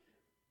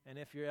And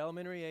if you're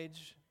elementary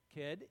age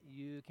kid,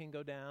 you can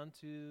go down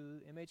to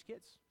MH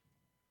Kids.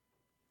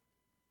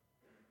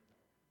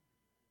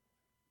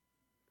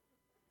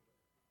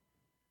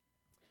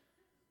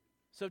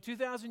 So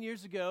 2,000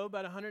 years ago,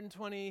 about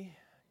 120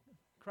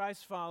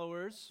 Christ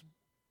followers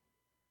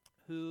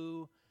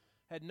who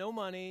had no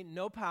money,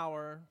 no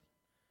power,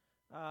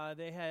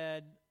 they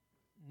had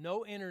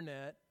no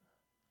internet,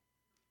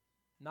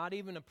 not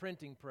even a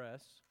printing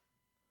press,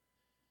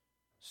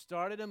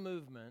 started a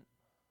movement,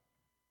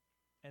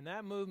 and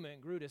that movement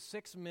grew to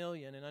 6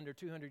 million in under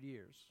 200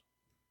 years.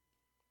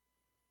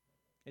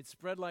 It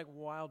spread like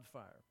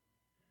wildfire.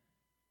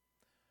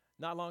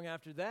 Not long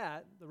after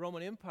that, the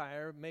Roman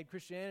Empire made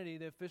Christianity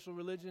the official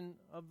religion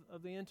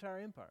of the entire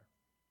empire.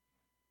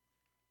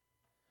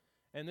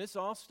 And this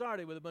all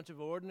started with a bunch of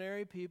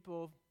ordinary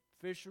people,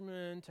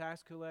 fishermen,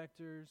 tax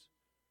collectors.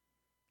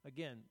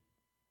 Again,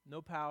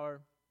 no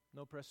power,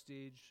 no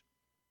prestige,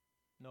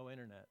 no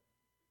internet.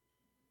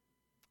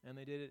 And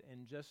they did it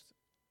in just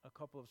a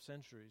couple of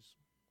centuries.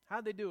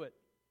 How'd they do it?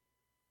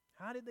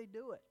 How did they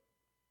do it?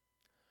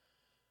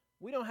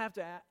 We don't have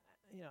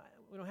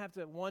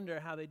to wonder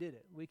how they did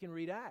it. We can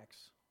read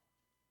Acts.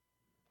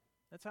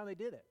 That's how they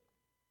did it.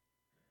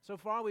 So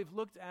far, we've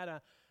looked at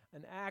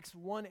an Acts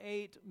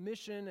 1:8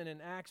 mission and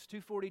an Acts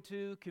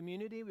 2:42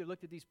 community. We've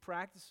looked at these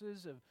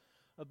practices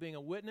of being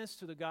a witness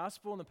to the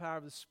gospel and the power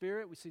of the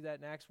Spirit. We see that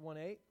in Acts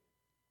 1:8.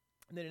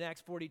 And then in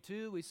Acts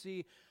 42, we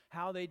see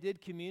how they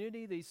did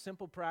community, these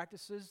simple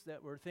practices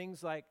that were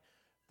things like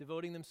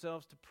devoting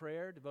themselves to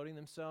prayer, devoting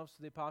themselves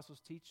to the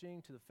apostles'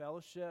 teaching, to the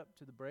fellowship,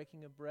 to the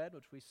breaking of bread,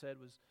 which we said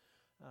was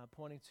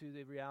pointing to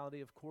the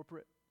reality of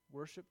corporate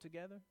worship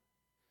together.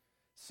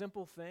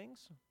 Simple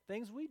things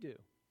we do.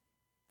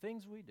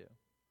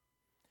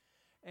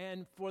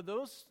 And for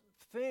those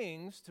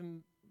things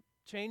to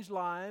change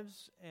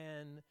lives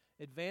and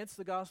advance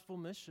the gospel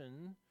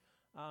mission,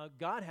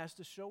 God has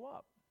to show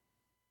up.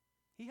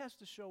 He has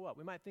to show up.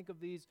 We might think of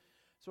these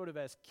sort of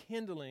as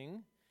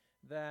kindling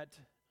that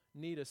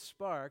need a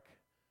spark,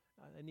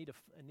 it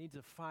needs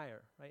a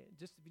fire, right?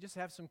 If you just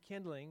have some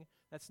kindling,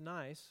 that's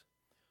nice,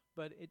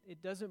 but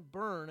it doesn't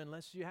burn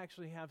unless you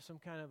actually have some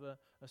kind of a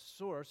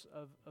source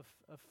of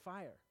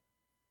fire.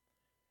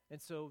 And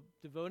so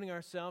devoting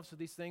ourselves to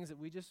these things that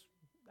we just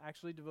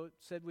actually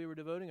said we were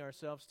devoting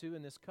ourselves to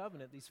in this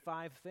covenant, these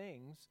 5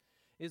 things,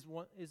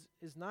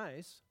 is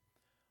nice,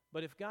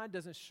 but if God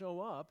doesn't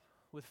show up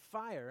with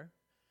fire,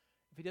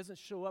 if he doesn't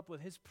show up with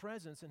his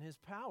presence and his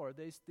power,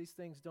 these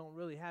things don't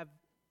really have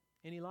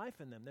any life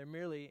in them. They're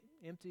merely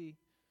empty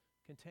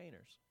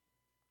containers.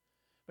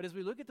 But as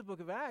we look at the book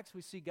of Acts,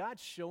 we see God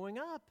showing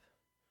up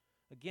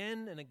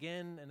again and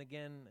again and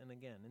again and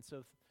again. And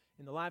so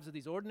in the lives of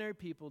these ordinary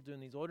people doing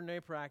these ordinary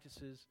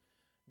practices,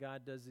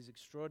 God does these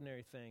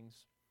extraordinary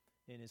things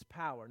in his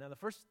power. Now, the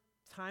first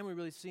time we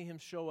really see him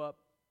show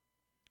up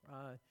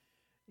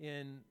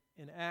in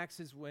Acts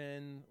is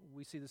when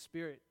we see the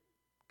Spirit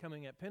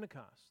coming at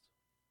Pentecost.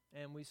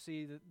 And we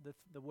see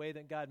the way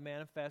that God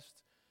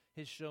manifests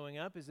his showing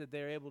up is that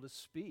they're able to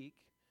speak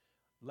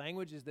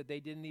languages that they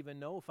didn't even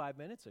know 5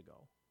 minutes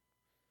ago.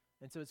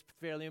 And so it's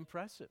fairly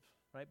impressive,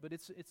 right? But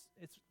it's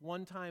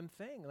one-time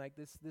thing, like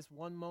this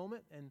one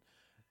moment, and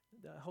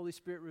the Holy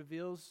Spirit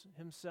reveals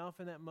himself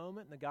in that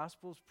moment, and the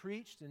gospel is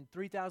preached, and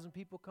 3,000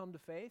 people come to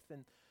faith,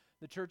 and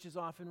the church is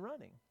off and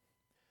running.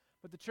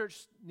 But the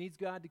church needs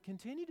God to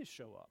continue to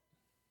show up.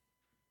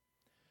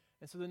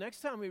 And so the next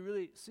time we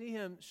really see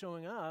him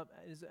showing up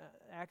is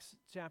Acts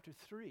chapter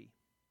 3.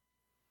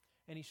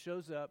 And he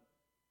shows up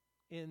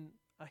in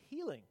a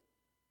healing.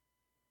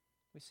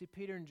 We see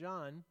Peter and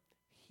John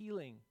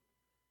healing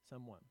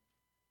someone.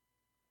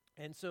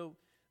 And so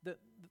the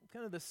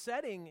kind of the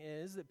setting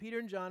is that Peter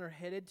and John are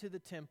headed to the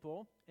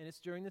temple, and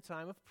it's during the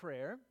time of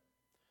prayer.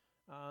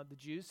 The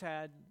Jews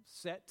had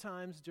set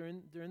times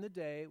during the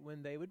day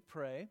when they would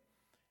pray.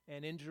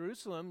 And in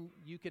Jerusalem,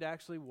 you could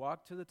actually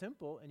walk to the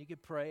temple and you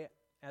could pray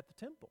at the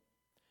temple.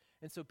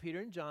 And so Peter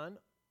and John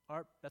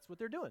that's what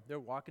they're doing.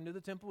 They're walking to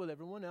the temple with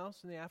everyone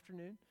else in the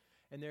afternoon,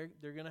 and they're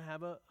going to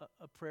have a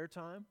prayer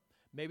time.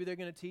 Maybe they're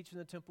going to teach in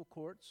the temple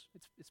courts.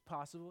 It's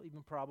possible,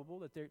 even probable,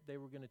 that they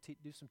were going to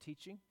do some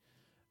teaching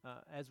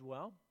as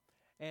well.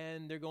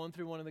 And they're going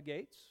through one of the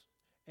gates,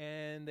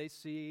 and they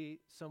see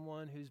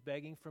someone who's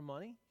begging for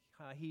money.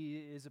 He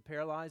is a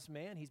paralyzed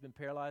man. He's been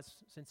paralyzed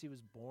since he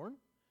was born.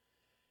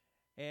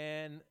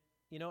 And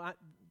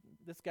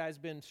this guy's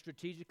been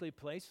strategically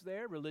placed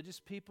there. Religious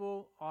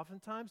people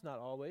oftentimes, not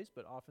always,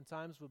 but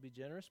oftentimes will be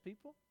generous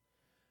people.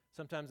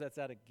 Sometimes that's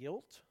out of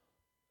guilt.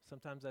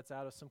 Sometimes that's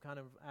out of some kind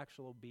of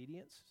actual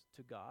obedience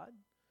to God.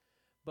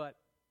 But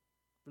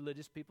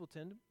religious people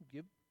tend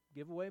to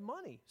give away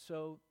money.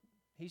 So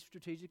he's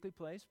strategically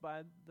placed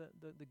by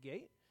the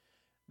gate.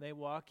 They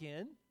walk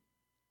in,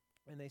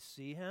 and they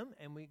see him,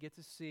 and we get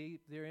to see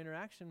their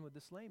interaction with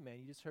this lame man.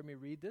 You just heard me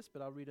read this,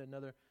 but I'll read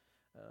another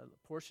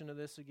portion of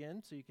this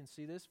again so you can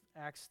see this.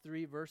 Acts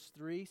 3, verse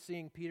 3,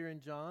 seeing Peter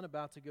and John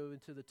about to go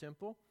into the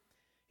temple,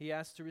 he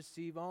asked to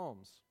receive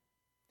alms.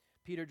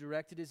 Peter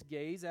directed his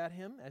gaze at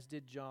him, as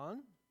did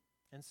John,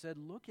 and said,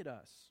 "Look at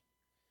us."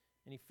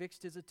 And he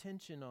fixed his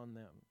attention on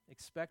them,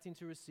 expecting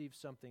to receive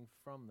something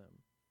from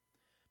them.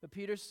 But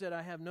Peter said,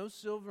 "I have no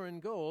silver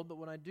and gold, but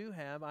what I do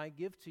have I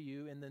give to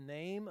you. In the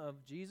name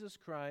of Jesus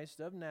Christ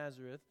of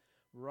Nazareth,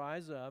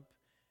 rise up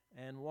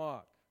and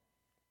walk."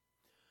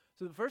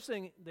 So the first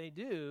thing they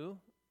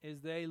do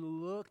is they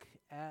look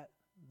at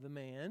the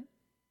man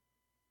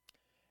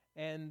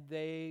and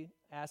they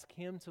ask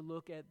him to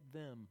look at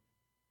them.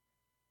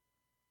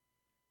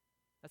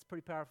 That's a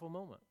pretty powerful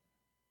moment.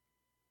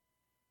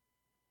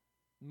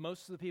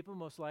 Most of the people,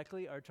 most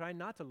likely, are trying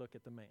not to look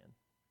at the man.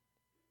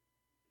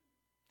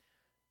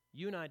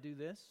 You and I do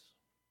this,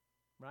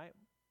 right?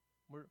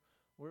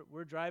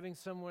 We're driving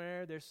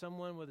somewhere. There's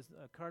someone with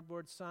a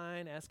cardboard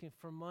sign asking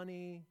for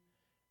money.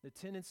 The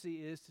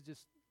tendency is to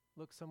just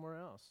look somewhere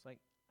else.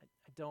 Like,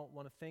 I don't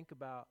want to think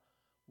about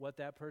what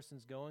that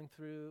person's going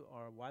through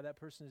or why that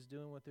person is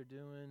doing what they're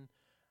doing.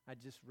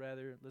 I'd just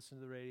rather listen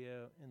to the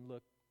radio and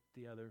look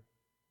the other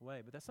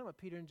way. But that's not what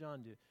Peter and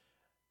John do.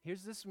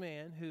 Here's this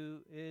man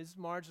who is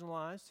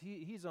marginalized.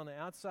 He's on the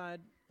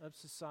outside of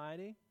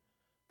society.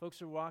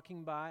 Folks are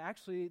walking by.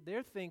 Actually,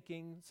 they're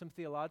thinking some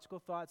theological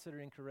thoughts that are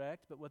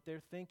incorrect, but what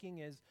they're thinking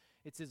is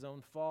it's his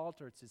own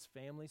fault or it's his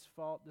family's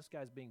fault. This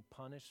guy's being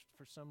punished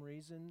for some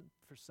reason,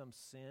 for some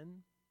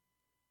sin.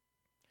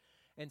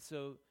 And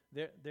so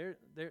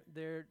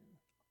they're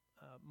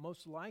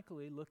most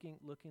likely looking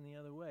the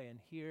other way. And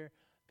here,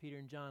 Peter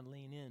and John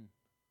lean in.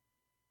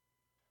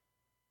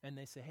 And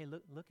they say, "Hey,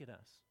 look at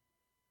us."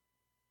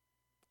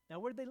 Now,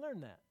 where did they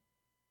learn that?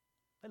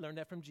 They learned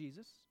that from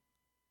Jesus.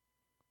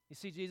 You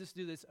see Jesus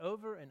do this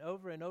over and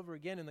over and over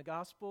again in the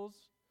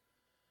Gospels.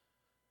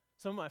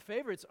 Some of my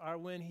favorites are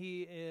when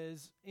he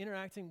is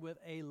interacting with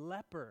a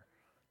leper.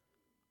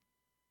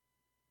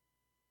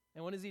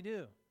 And what does he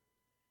do?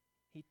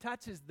 He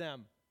touches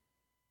them.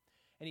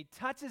 And he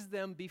touches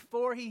them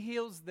before he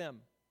heals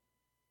them.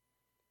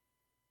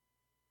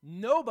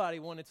 Nobody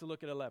wanted to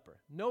look at a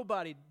leper.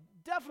 Nobody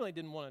definitely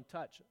didn't want to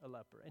touch a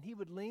leper. And he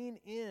would lean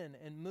in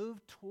and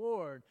move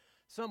toward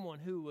someone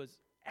who was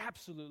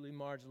absolutely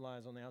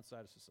marginalized on the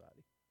outside of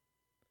society.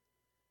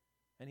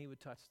 And he would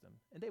touch them.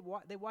 And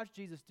they watched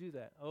Jesus do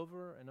that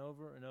over and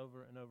over and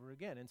over and over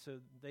again. And so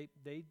they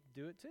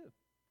do it too.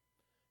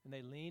 And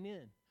they lean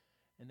in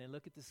and they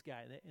look at this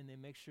guy and they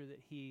make sure that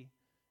he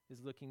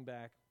is looking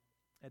back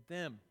at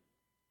them.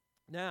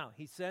 Now,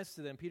 Peter says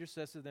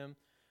to them,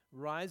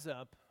 "Rise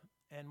up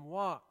and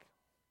walk."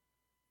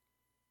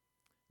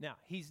 Now,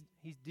 he's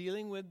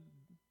dealing with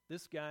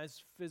this guy's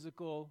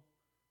physical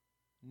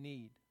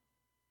need.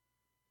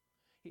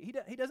 He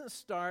doesn't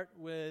start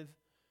with,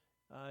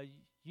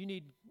 you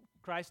need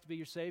Christ to be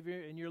your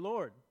Savior and your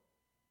Lord.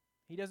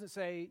 He doesn't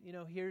say,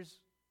 here's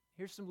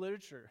some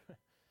literature.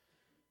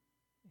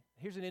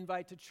 Here's an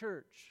invite to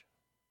church.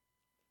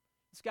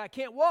 This guy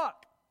can't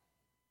walk,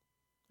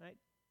 right?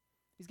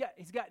 He's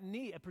got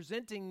need, a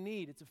presenting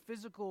need. It's a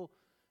physical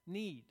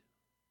need.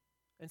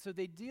 And so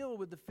they deal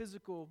with the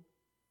physical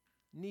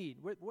need.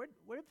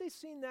 Where have they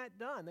seen that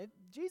done?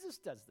 Jesus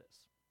does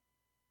this.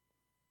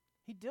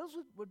 He deals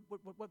with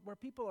where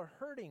people are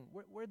hurting,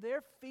 where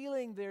they're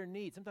feeling their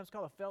need, sometimes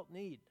called a felt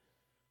need.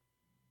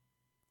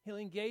 He'll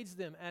engage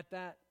them at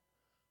that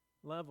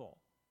level.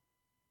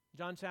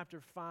 John chapter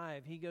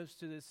 5, he goes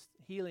to this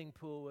healing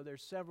pool where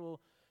there's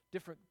several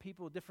different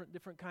people,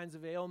 different kinds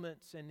of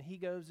ailments, and he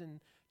goes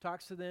and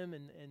talks to them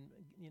and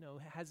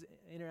has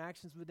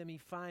interactions with them. He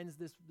finds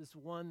this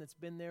one that's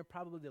been there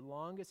probably the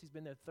longest. He's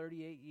been there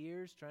 38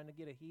 years trying to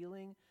get a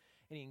healing,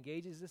 and he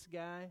engages this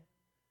guy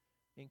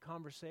in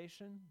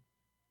conversation.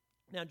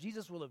 Now,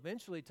 Jesus will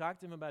eventually talk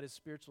to him about his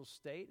spiritual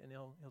state, and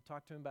he'll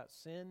talk to him about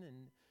sin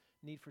and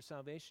need for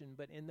salvation,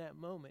 but in that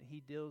moment, he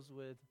deals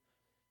with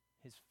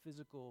his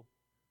physical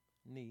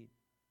need.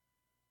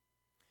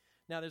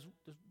 Now, there's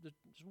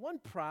one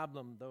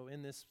problem, though,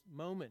 in this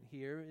moment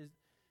here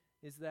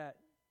is that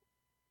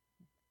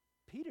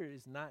Peter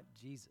is not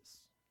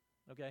Jesus,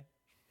 okay?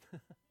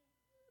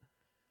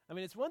 I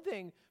mean, it's one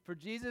thing for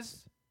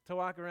Jesus to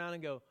walk around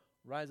and go,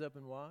 "Rise up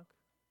and walk."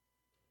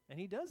 And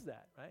he does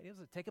that, right? He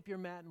does take up your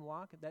mat and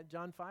walk, that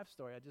John 5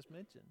 story I just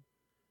mentioned.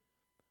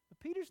 But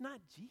Peter's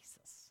not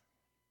Jesus.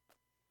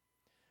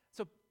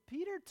 So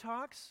Peter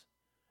talks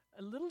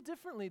a little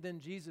differently than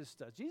Jesus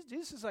does.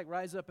 Jesus is like,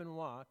 "Rise up and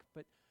walk,"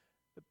 but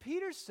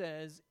Peter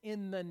says,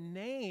 "In the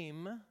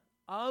name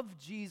of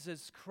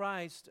Jesus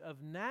Christ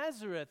of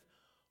Nazareth,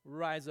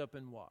 rise up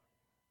and walk."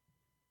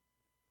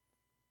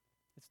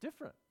 It's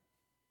different.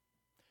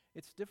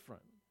 It's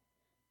different.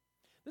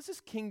 This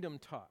is kingdom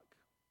talk.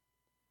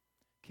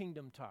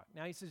 Kingdom talk.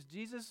 Now he says,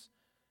 Jesus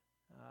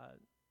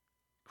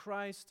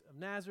Christ of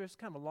Nazareth, it's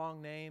kind of a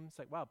long name. It's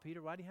like, wow,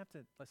 Peter, why do you have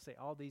to, let's say,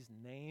 all these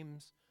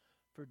names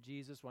for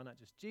Jesus? Why not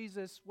just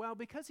Jesus? Well,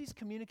 because he's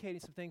communicating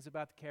some things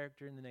about the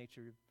character and the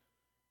nature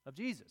of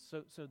Jesus.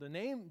 So the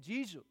name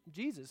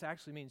Jesus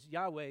actually means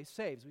Yahweh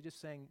saves. We just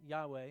sang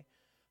Yahweh,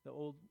 the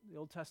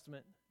Old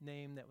Testament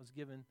name that was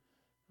given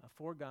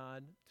for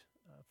God,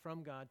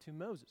 from God to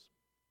Moses.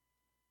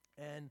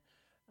 And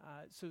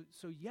so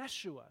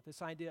Yeshua,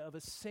 this idea of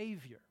a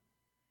Savior.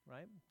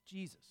 right?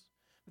 Jesus.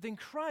 But then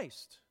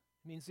Christ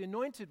means the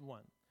anointed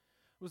one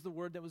was the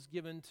word that was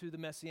given to the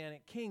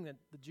Messianic king that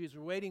the Jews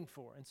were waiting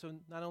for. And so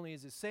not only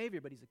is he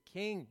Savior, but he's a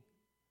king.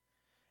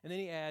 And then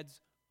he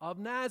adds, of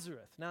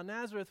Nazareth. Now,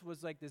 Nazareth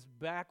was like this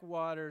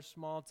backwater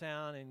small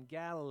town in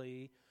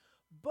Galilee,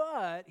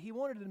 but he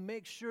wanted to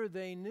make sure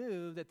they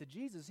knew that the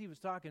Jesus he was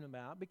talking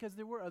about, because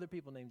there were other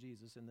people named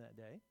Jesus in that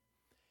day,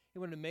 he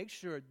wanted to make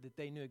sure that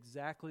they knew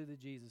exactly the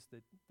Jesus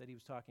that he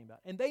was talking about.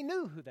 And they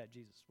knew who that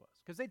Jesus was,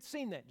 because they'd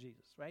seen that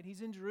Jesus, right?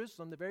 He's in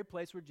Jerusalem, the very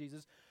place where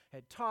Jesus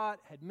had taught,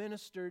 had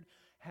ministered,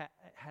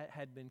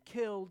 had been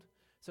killed.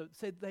 So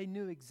they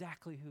knew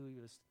exactly who he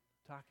was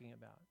talking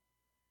about.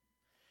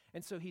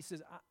 And so he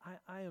says,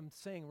 I am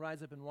saying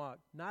rise up and walk,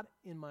 not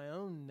in my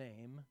own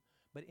name,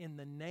 but in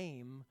the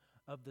name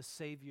of the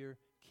Savior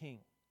King,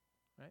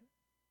 right?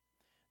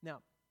 Now,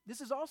 this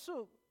is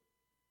also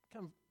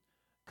kind of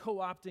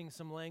co-opting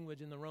some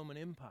language in the Roman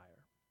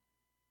Empire,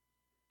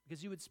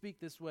 because you would speak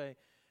this way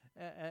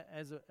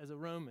as a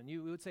Roman.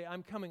 You would say,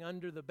 I'm coming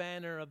under the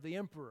banner of the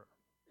emperor.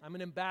 I'm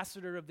an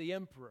ambassador of the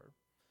emperor.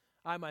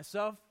 I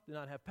myself do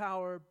not have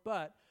power,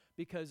 but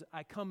because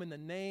I come in the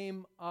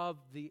name of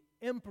the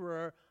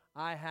emperor,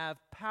 I have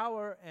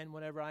power, and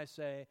whatever I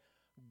say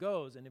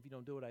goes. And if you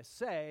don't do what I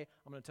say,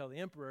 I'm going to tell the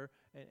emperor,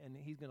 and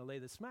he's going to lay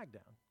the smack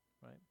down,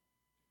 right?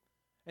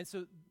 And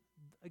so,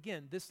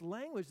 again, this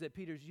language that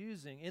Peter's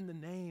using in the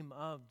name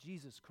of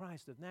Jesus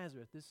Christ of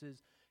Nazareth, this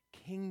is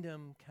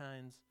kingdom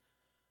kinds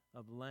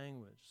of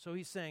language. So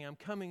he's saying, I'm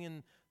coming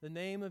in the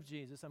name of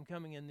Jesus. I'm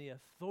coming in the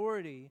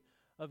authority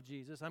of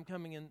Jesus. I'm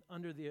coming in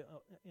under the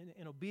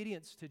in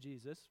obedience to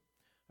Jesus,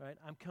 right?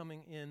 I'm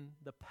coming in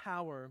the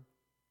power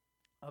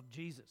of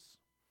Jesus.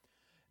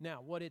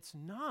 Now, what it's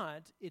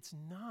not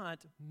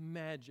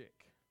magic.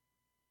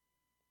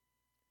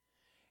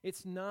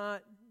 It's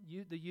not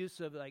the use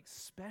of like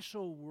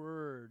special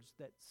words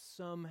that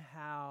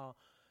somehow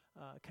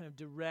kind of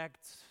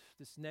direct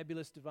this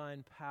nebulous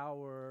divine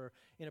power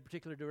in a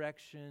particular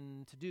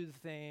direction to do the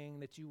thing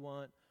that you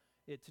want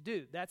it to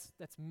do. That's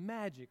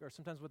magic, or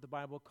sometimes what the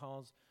Bible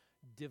calls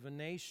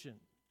divination.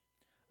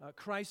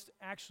 Christ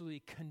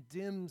actually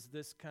condemns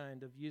this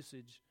kind of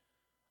usage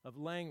of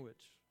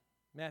language.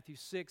 Matthew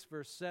 6,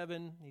 verse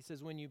 7, he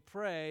says, when you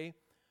pray,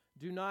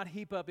 do not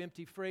heap up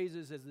empty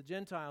phrases as the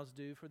Gentiles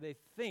do, for they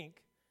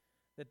think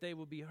that they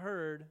will be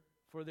heard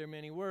for their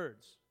many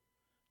words.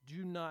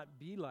 Do not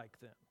be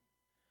like them,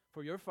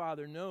 for your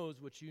Father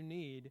knows what you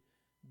need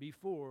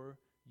before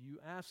you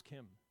ask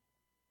him.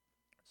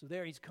 So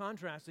there he's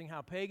contrasting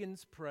how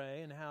pagans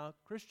pray and how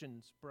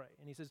Christians pray.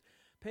 And he says,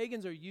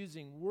 pagans are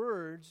using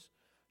words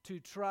to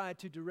try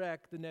to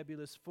direct the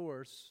nebulous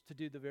force to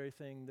do the very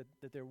thing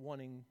that they're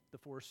wanting the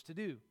force to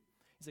do.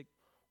 He's like,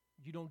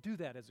 you don't do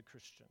that as a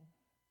Christian.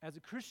 As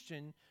a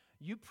Christian,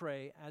 you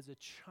pray as a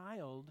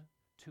child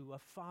to a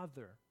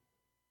father.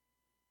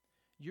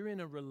 You're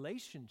in a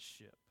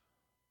relationship.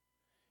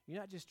 You're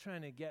not just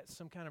trying to get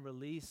some kind of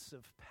release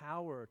of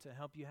power to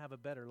help you have a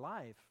better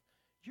life.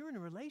 You're in a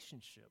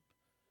relationship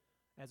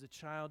as a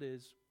child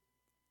is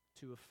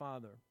to a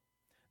father.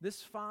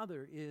 This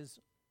father is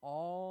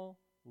all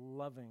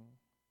loving.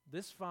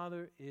 This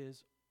Father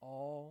is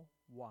all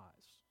wise.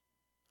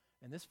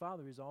 And this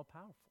Father is all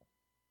powerful.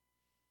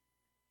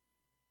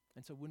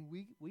 And so when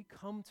we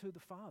come to the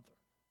Father,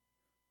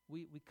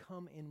 we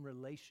come in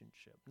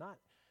relationship, not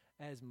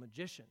as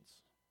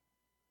magicians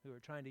who are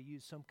trying to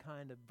use some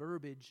kind of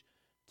verbiage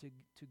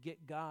to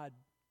get God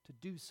to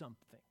do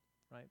something,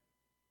 right?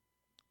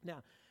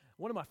 Now,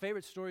 one of my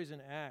favorite stories in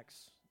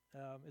Acts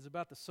is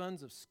about the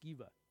sons of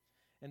Sceva.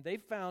 And they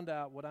found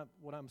out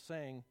what I'm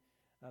saying.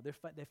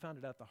 They found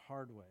it out the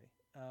hard way.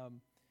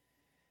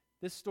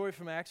 This story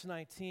from Acts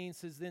 19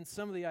 says, then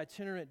some of the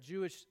itinerant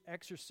Jewish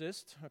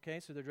exorcists, okay,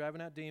 so they're driving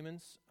out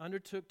demons,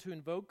 undertook to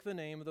invoke the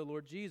name of the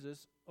Lord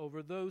Jesus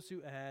over those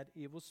who had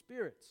evil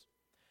spirits,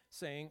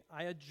 saying,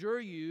 I adjure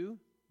you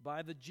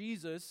by the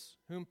Jesus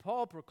whom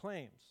Paul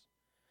proclaims.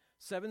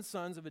 7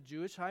 sons of a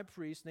Jewish high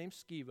priest named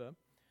Sceva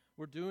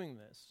were doing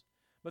this.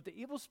 But the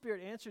evil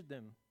spirit answered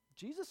them,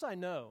 Jesus I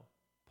know,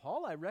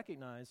 Paul I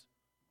recognize,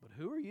 but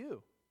who are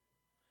you?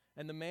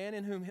 And the man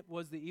in whom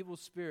was the evil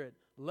spirit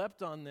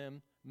leapt on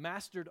them,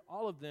 mastered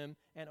all of them,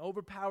 and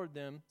overpowered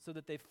them, so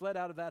that they fled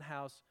out of that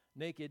house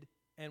naked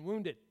and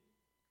wounded.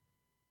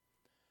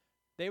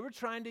 They were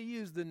trying to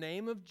use the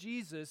name of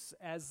Jesus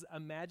as a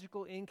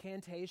magical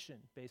incantation,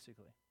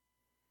 basically.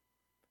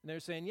 And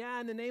they're saying,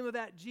 yeah, in the name of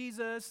that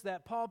Jesus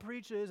that Paul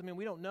preaches,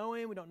 we don't know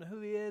him, we don't know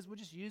who he is, we're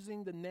just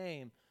using the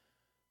name.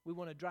 We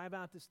want to drive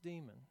out this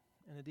demon.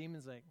 And the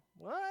demon's like,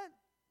 what?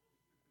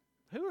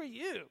 Who are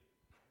you?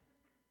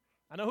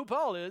 I know who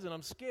Paul is, and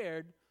I'm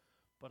scared,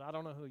 but I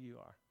don't know who you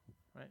are,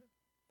 right?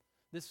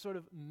 This sort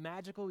of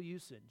magical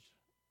usage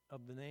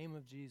of the name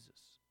of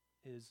Jesus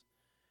is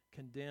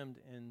condemned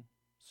in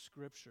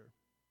Scripture.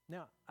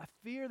 Now, I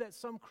fear that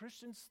some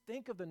Christians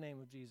think of the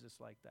name of Jesus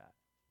like that.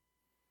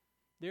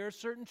 There are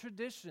certain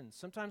traditions,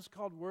 sometimes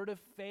called word of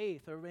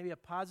faith, or maybe a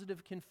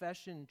positive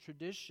confession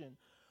tradition,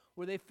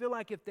 where they feel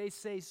like if they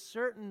say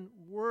certain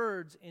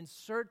words in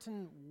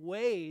certain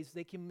ways,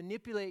 they can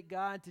manipulate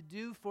God to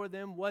do for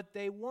them what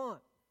they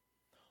want.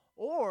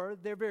 Or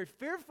they're very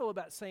fearful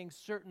about saying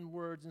certain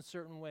words in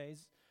certain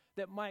ways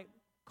that might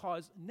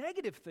cause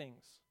negative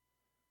things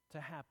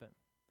to happen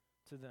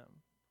to them.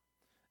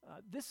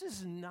 This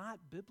is not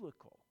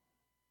biblical.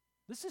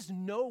 This is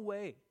no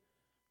way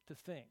to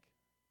think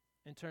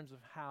in terms of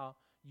how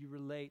you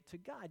relate to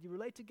God. You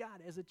relate to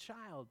God as a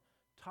child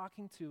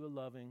talking to a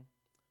loving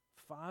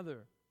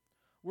Father.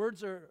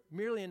 Words are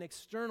merely an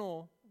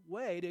external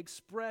way to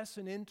express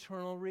an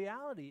internal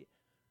reality.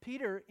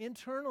 Peter,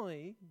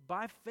 internally,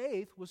 by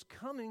faith, was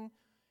coming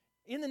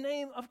in the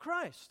name of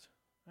Christ.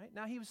 Right?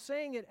 Now, he was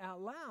saying it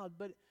out loud,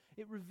 but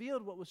it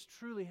revealed what was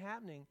truly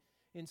happening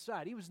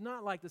inside. He was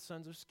not like the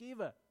sons of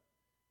Sceva.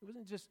 He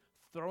wasn't just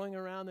throwing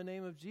around the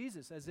name of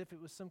Jesus as if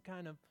it was some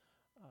kind of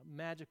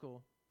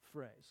magical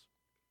phrase.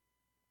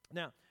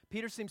 Now,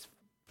 Peter seems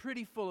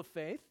pretty full of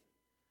faith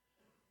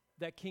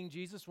that King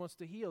Jesus wants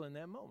to heal in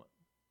that moment.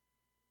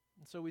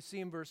 And so we see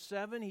in verse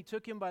 7, he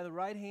took him by the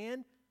right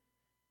hand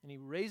and he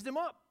raised him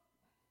up.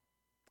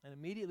 And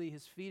immediately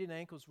his feet and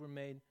ankles were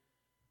made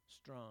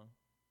strong.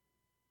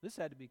 This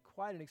had to be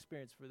quite an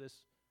experience for this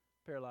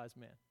paralyzed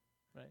man,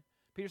 right?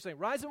 Peter's saying,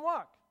 rise and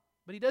walk.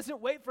 But he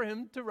doesn't wait for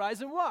him to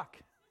rise and walk.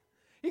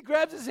 He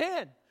grabs his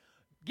hand.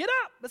 Get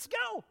up, let's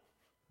go.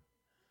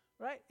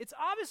 Right? It's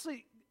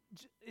obviously,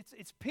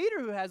 it's Peter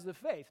who has the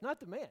faith, not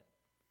the man.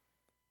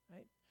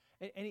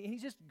 Right? And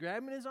he's just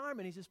grabbing his arm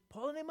and he's just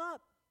pulling him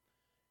up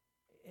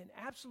in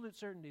absolute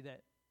certainty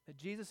that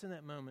Jesus in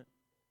that moment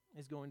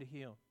is going to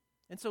heal.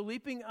 And so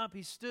leaping up,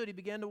 he stood, he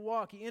began to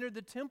walk. He entered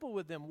the temple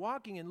with them,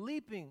 walking and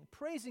leaping,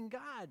 praising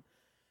God.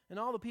 And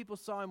all the people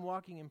saw him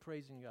walking and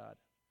praising God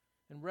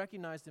and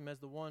recognized him as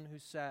the one who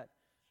sat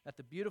at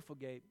the beautiful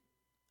gate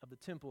of the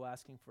temple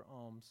asking for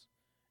alms.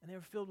 And they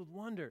were filled with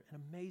wonder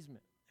and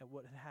amazement at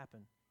what had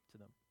happened to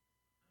them.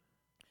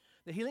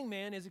 The healing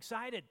man is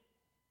excited.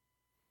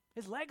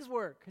 His legs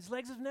work. His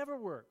legs have never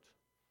worked.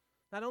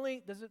 Not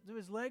only do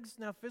his legs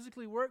now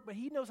physically work, but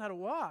he knows how to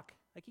walk.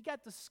 Like he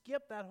got to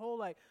skip that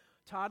whole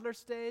toddler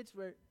stage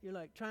where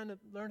you're trying to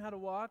learn how to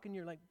walk and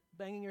you're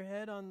banging your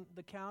head on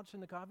the couch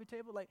and the coffee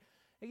table.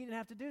 He didn't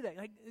have to do that.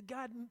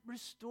 God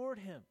restored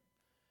him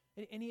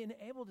and he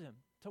enabled him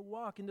to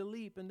walk and to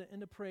leap and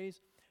to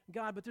praise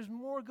God. But there's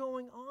more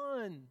going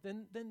on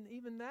than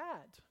even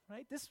that,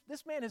 right?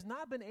 This man has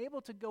not been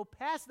able to go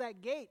past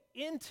that gate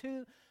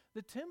into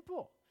the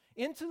temple,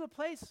 into the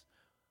place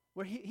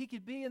where he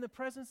could be in the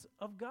presence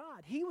of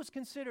God. He was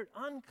considered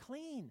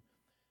unclean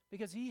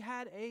because he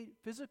had a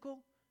physical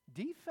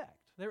defect.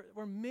 There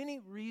were many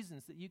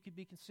reasons that you could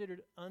be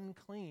considered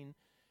unclean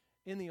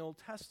in the Old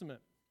Testament.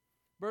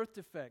 Birth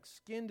defects,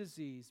 skin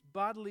disease,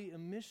 bodily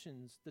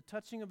emissions, the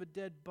touching of a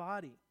dead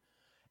body.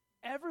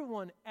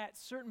 Everyone at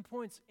certain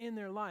points in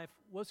their life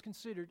was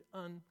considered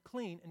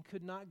unclean and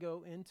could not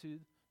go into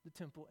the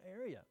temple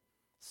area.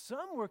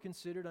 Some were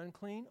considered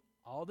unclean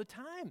all the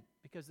time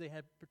because they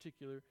had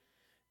particular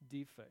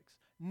defects.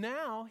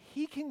 Now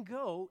he can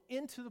go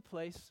into the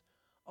place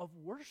of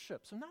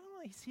worship. So not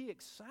only is he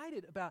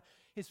excited about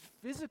his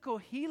physical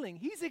healing,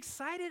 he's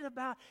excited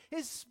about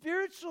his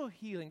spiritual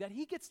healing, that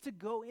he gets to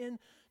go into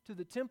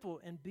the temple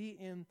and be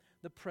in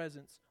the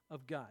presence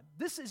of God.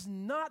 This is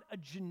not a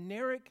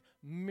generic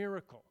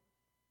miracle.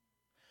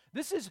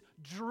 This is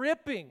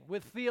dripping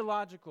with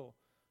theological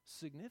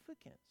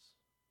significance.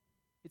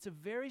 It's a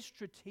very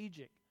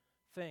strategic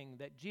thing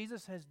that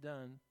Jesus has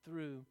done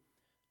through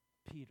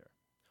Peter.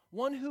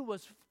 One who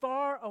was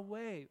far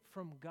away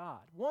from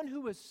God, one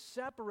who was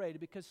separated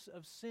because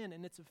of sin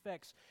and its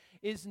effects,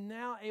 is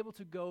now able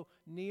to go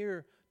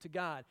near to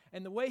God.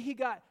 And the way he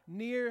got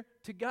near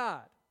to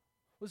God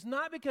was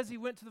not because he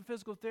went to the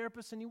physical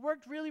therapist and he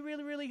worked really,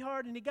 really, really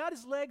hard and he got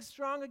his legs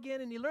strong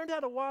again and he learned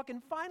how to walk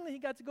and finally he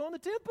got to go in the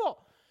temple.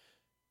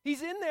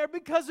 He's in there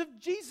because of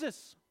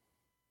Jesus.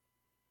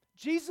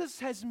 Jesus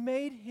has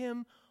made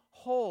him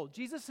whole.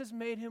 Jesus has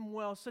made him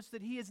well such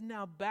that he is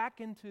now back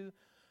into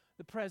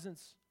the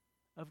presence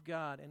of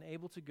God and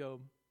able to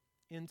go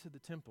into the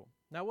temple.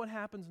 Now what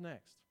happens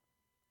next?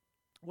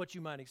 What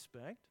you might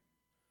expect,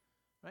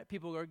 right?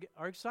 People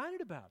are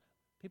excited about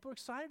it. People are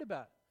excited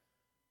about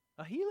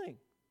a healing,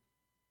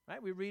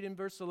 right? We read in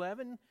verse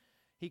 11,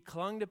 he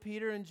clung to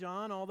Peter and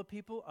John. All the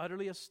people,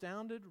 utterly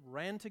astounded,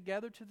 ran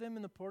together to them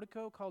in the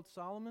portico called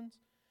Solomon's.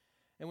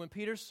 And when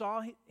Peter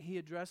saw, he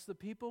addressed the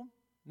people,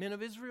 men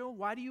of Israel,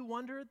 why do you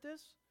wonder at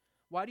this?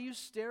 Why do you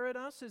stare at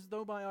us as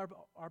though by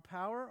our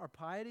power, our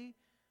piety,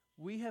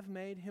 we have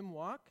made him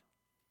walk?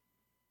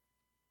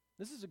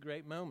 This is a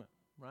great moment,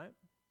 right?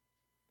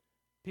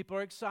 People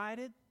are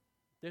excited.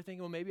 They're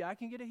thinking, well, maybe I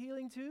can get a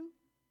healing too.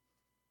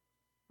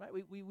 Right?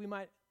 We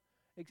might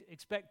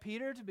expect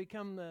Peter to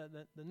become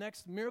the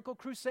next miracle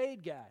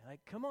crusade guy.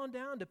 Come on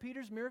down to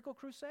Peter's miracle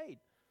crusade.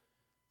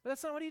 But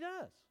that's not what he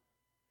does.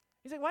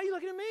 He's like, why are you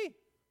looking at me?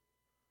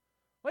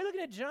 Why are you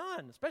looking at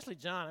John? Especially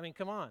John. I mean,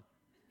 come on.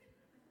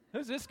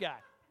 Who's this guy?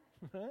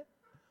 Right?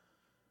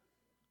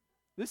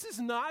 This is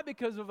not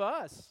because of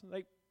us.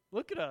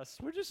 Look at us.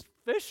 We're just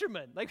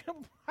fishermen. Like,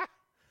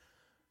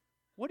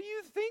 what are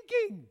you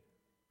thinking?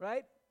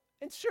 Right?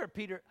 And sure,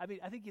 Peter,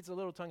 I think it's a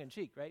little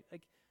tongue-in-cheek, right?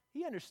 Like,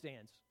 he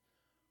understands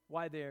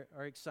why they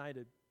are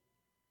excited.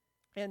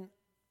 And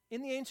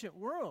in the ancient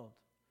world,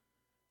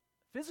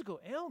 physical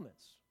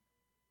ailments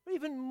were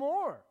even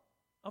more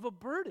of a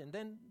burden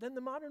than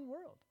the modern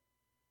world.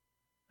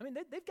 I mean,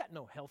 they've got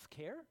no health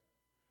care.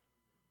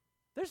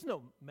 There's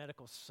no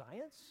medical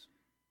science.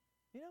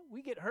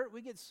 We get hurt,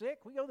 we get sick,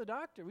 we go to the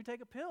doctor, we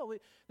take a pill.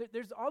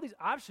 There's all these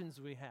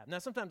options we have. Now,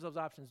 sometimes those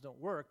options don't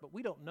work, but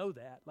we don't know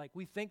that. Like,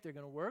 we think they're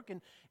going to work,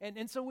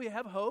 and so we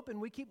have hope,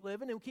 and we keep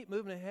living, and we keep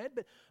moving ahead.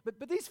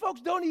 But these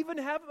folks don't even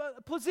have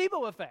a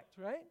placebo effect,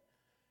 right?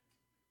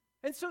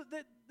 And so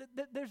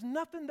there's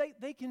nothing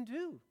they can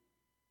do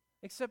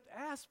except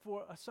ask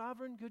for a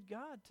sovereign, good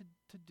God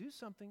to do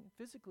something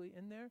physically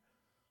in their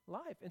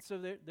life. And so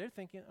they're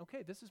thinking,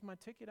 okay, this is my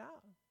ticket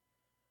out.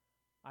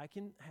 I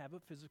can have a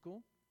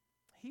physical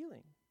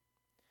healing.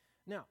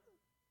 Now,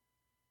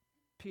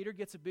 Peter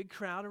gets a big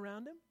crowd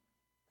around him.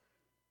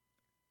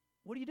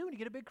 What do you do when you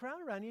get a big crowd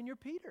around you and you're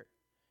Peter?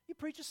 You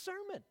preach a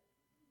sermon.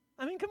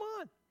 I mean, come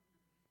on.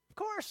 Of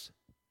course.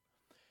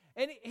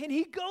 And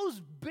he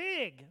goes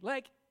big,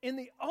 like in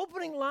the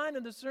opening line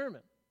of the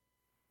sermon.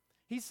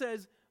 He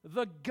says,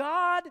 the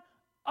God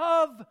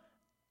of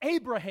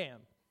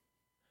Abraham.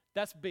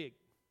 That's big.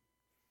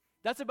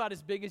 That's about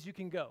as big as you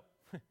can go.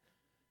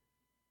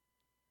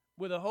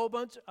 With a whole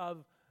bunch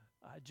of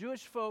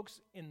Jewish folks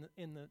in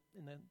the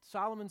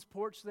Solomon's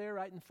porch there,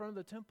 right in front of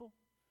the temple.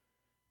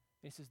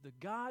 And he says, the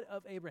God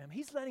of Abraham.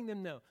 He's letting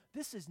them know,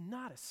 this is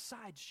not a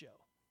sideshow.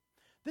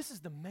 This is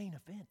the main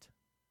event.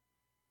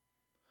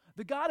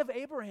 The God of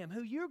Abraham,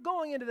 who you're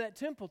going into that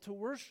temple to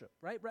worship,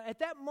 right? At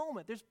that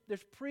moment,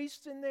 there's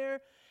priests in there,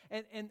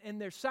 and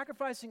they're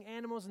sacrificing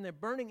animals, and they're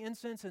burning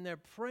incense, and they're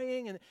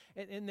praying,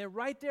 and they're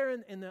right there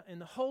in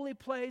the holy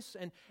place,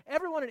 and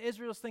everyone in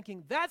Israel is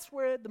thinking, that's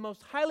where the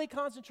most highly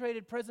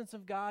concentrated presence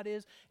of God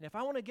is, and if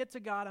I want to get to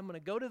God, I'm going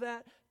to go to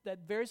that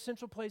very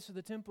central place of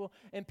the temple,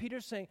 and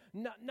Peter's saying,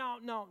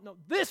 no,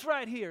 this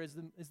right here is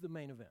the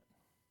main event.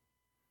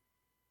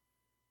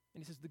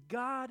 And he says, the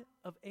God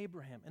of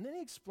Abraham, and then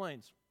he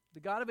explains, the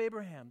God of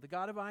Abraham, the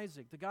God of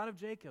Isaac, the God of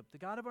Jacob, the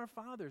God of our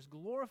fathers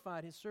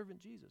glorified his servant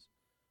Jesus.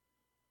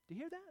 Do you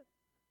hear that?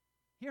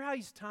 Hear how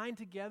he's tying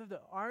together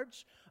the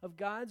arch of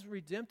God's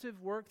redemptive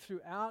work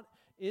throughout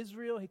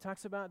Israel. He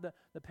talks about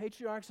the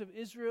patriarchs of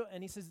Israel,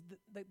 and he says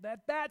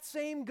that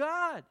same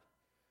God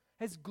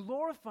has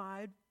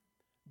glorified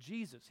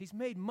Jesus. He's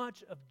made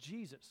much of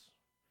Jesus.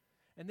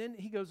 And then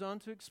he goes on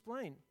to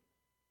explain,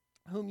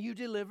 whom you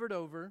delivered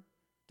over,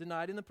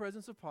 denied in the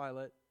presence of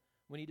Pilate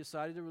when he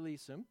decided to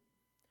release him.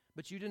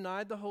 But you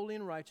denied the holy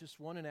and righteous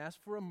one and asked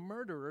for a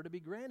murderer to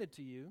be granted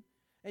to you,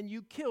 and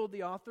you killed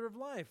the author of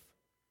life,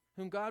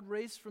 whom God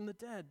raised from the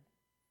dead.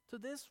 To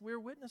this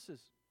we're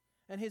witnesses,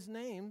 and his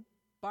name,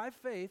 by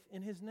faith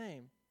in his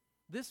name,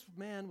 this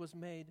man was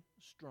made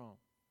strong,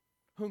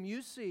 whom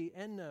you see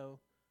and know,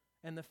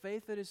 and the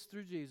faith that is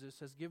through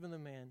Jesus has given the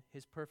man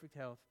his perfect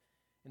health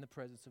in the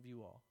presence of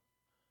you all.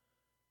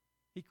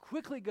 He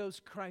quickly goes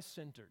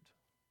Christ-centered.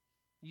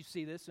 You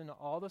see this in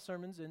all the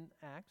sermons in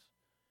Acts.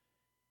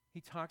 He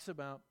talks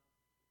about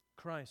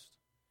Christ.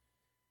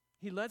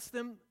 He lets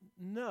them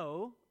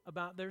know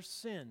about their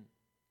sin.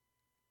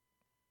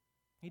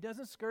 He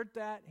doesn't skirt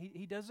that.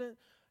 He doesn't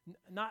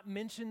not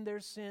mention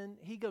their sin.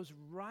 He goes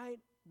right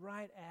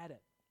at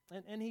it.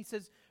 And he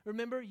says,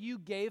 remember, you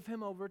gave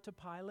him over to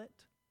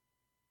Pilate,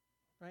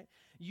 right?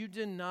 You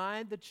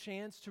denied the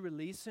chance to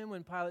release him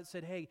when Pilate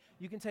said, hey,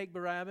 you can take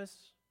Barabbas,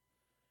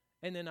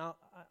 and then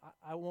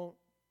I won't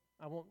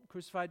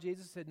crucify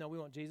Jesus. He said, no, we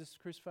want Jesus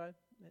crucified.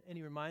 And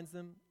he reminds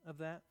them of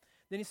that.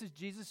 Then he says,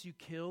 Jesus, you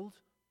killed.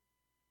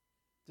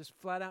 Just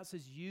flat out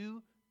says,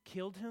 you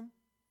killed him.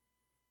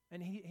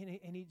 And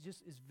he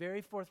just is very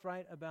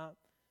forthright about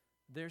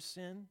their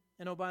sin.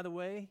 And oh, by the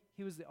way,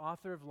 he was the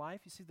author of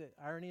life. You see the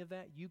irony of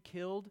that? You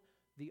killed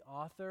the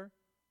author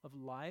of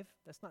life.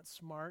 That's not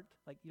smart.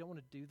 Like, you don't want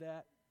to do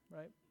that,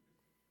 right?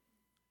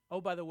 Oh,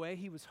 by the way,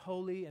 he was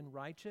holy and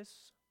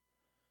righteous.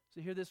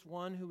 So here this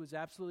one who was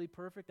absolutely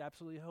perfect,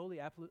 absolutely holy,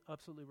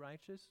 absolutely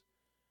righteous.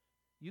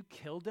 You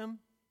killed him.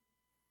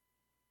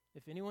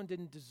 If anyone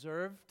didn't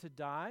deserve to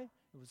die,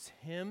 it was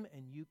him,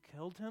 and you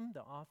killed him,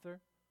 the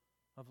author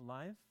of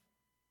life.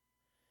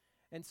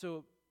 And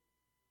so,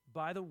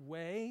 by the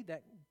way,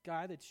 that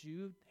guy that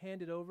you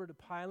handed over to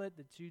Pilate,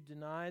 that you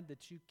denied,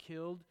 that you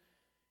killed,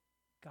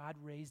 God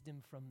raised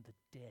him from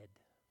the dead.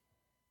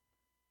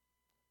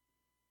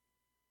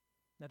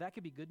 Now, that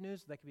could be good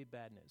news, that could be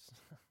bad news.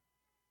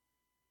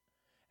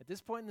 At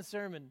this point in the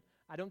sermon,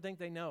 I don't think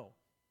they know.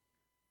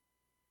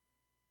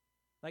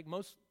 Like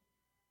most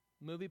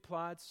movie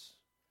plots,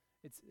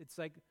 it's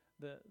like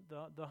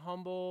the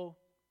humble,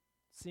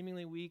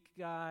 seemingly weak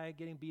guy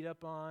getting beat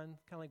up on,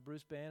 kind of like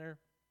Bruce Banner,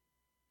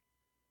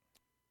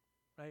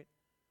 right?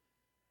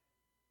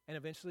 And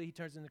eventually he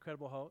turns into the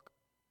Incredible Hulk.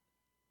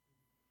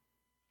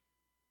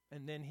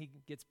 And then he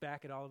gets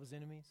back at all of his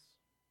enemies.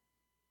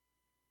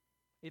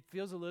 It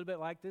feels a little bit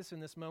like this in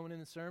this moment in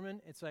the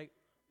sermon. It's like,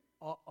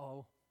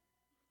 uh-oh.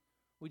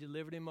 We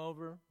delivered him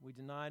over, we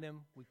denied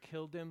him, we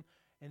killed him,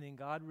 and then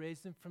God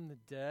raised him from the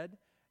dead,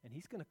 and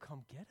he's going to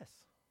come get us,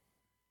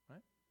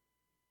 right?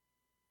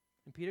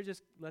 And Peter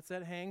just lets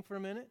that hang for a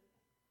minute.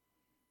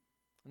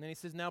 And then he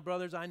says, now,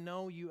 brothers, I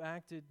know you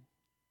acted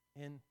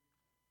in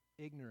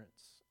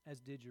ignorance, as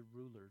did your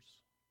rulers.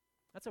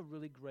 That's a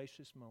really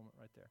gracious moment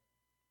right there.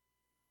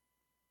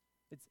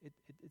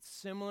 It's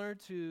similar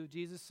to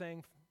Jesus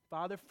saying,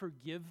 Father,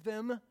 forgive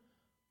them,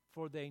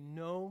 for they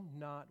know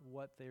not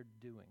what they're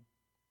doing.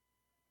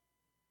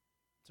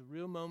 It's a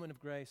real moment of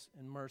grace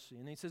and mercy.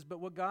 And he says,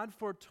 but what God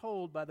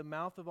foretold by the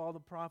mouth of all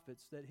the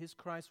prophets, that his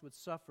Christ would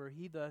suffer,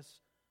 he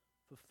thus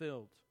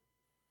fulfilled.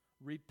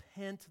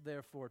 Repent,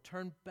 therefore,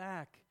 turn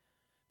back,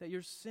 that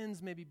your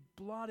sins may be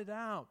blotted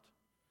out,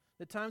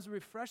 that times of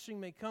refreshing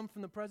may come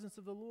from the presence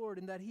of the Lord,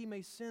 and that he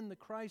may send the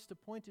Christ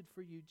appointed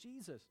for you,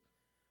 Jesus,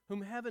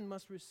 whom heaven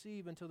must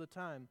receive until the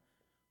time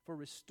for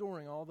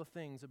restoring all the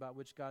things about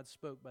which God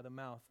spoke by the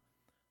mouth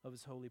of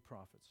his holy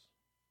prophets.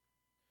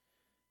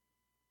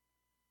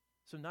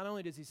 So not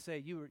only does he say,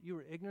 you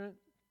were ignorant,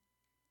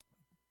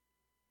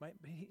 right?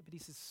 But he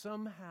says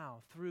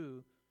somehow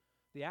through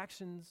the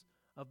actions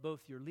of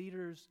both your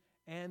leaders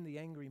and the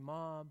angry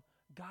mob,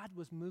 God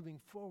was moving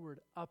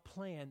forward a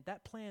plan.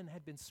 That plan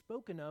had been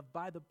spoken of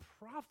by the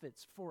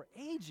prophets for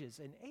ages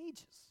and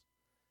ages.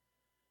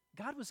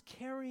 God was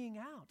carrying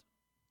out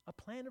a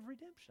plan of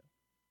redemption.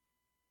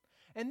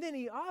 And then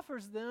he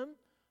offers them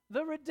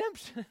the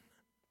redemption.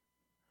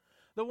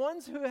 The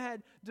ones who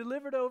had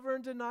delivered over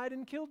and denied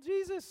and killed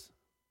Jesus.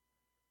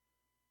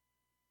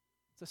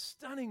 It's a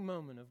stunning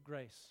moment of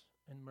grace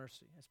and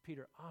mercy as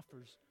Peter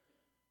offers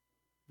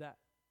that.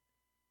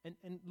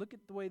 And look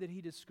at the way that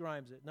he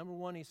describes it. Number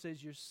one, he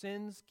says, your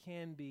sins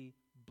can be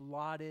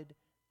blotted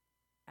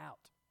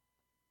out.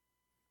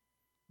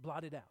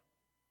 Blotted out.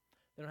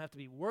 They don't have to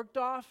be worked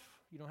off.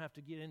 You don't have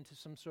to get into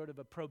some sort of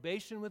a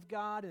probation with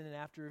God. And then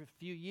after a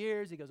few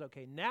years, he goes,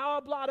 okay, now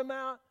I'll blot them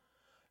out.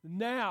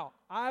 Now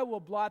I will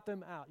blot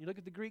them out. You look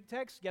at the Greek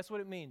text, guess what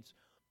it means?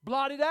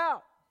 Blotted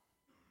out.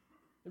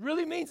 It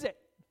really means it.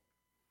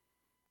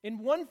 In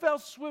one fell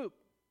swoop,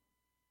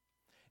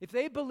 if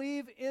they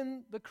believe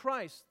in the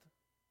Christ,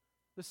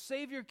 the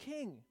Savior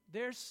King,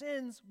 their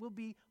sins will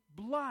be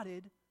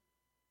blotted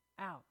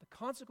out. The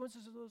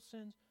consequences of those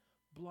sins,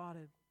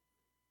 blotted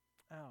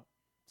out.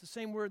 It's the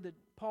same word that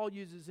Paul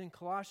uses in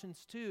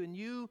Colossians 2. And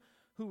you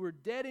who were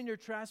dead in your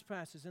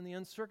trespasses and the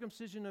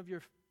uncircumcision of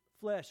your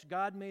flesh,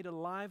 God made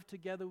alive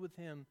together with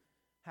him,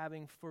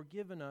 having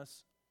forgiven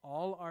us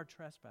all our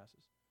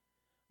trespasses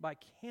by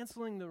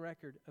canceling the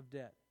record of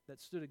debt that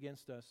stood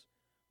against us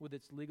with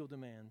its legal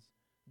demands.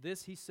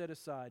 This he set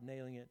aside,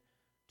 nailing it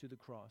to the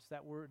cross.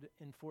 That word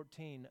in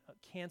 14,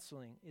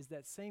 canceling, is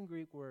that same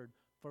Greek word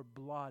for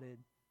blotted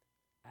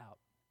out.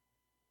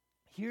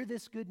 Hear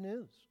this good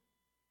news.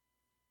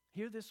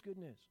 Hear this good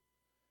news.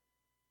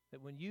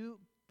 That when you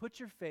put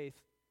your faith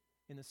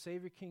in the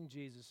Savior King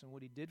Jesus and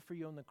what he did for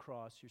you on the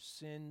cross, your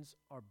sins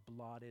are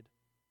blotted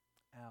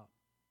out.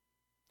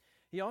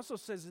 He also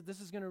says that this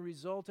is going to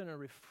result in a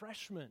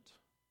refreshment.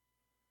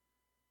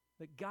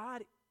 That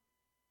God,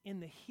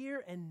 in the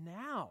here and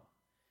now,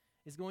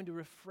 is going to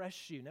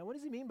refresh you. Now, what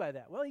does he mean by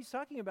that? Well, he's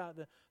talking about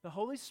the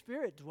Holy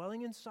Spirit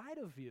dwelling inside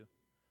of you.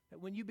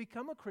 That when you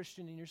become a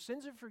Christian and your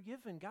sins are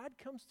forgiven, God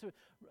comes to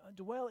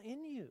dwell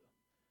in you.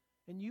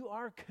 And you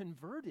are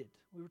converted.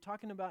 We were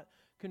talking about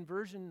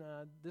conversion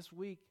this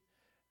week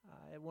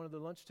at one of the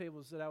lunch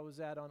tables that I was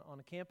at on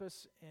a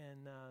campus,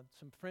 and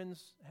some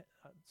friends,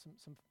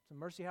 some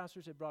Mercy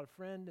Housers had brought a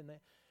friend, and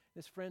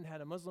this friend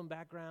had a Muslim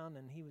background,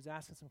 and he was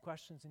asking some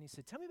questions, and he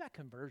said, tell me about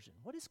conversion.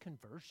 What is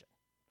conversion?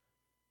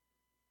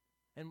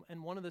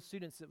 And one of the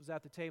students that was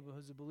at the table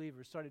who's a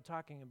believer started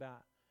talking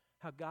about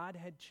how God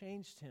had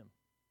changed him,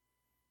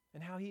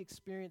 and how he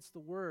experienced the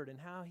Word, and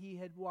how he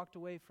had walked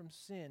away from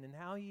sin, and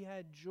how he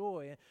had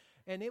joy.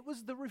 And it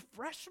was the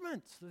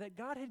refreshment that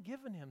God had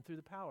given him through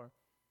the power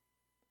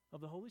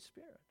of the Holy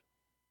Spirit.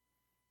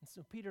 And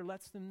so Peter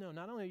lets them know,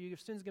 not only are your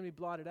sins going to be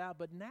blotted out,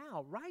 but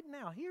now, right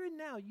now, here and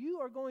now, you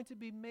are going to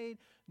be made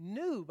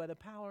new by the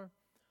power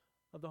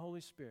of the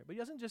Holy Spirit. But he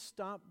doesn't just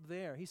stop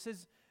there. He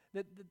says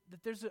that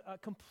there's a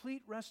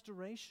complete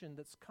restoration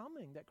that's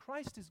coming, that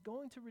Christ is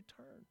going to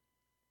return.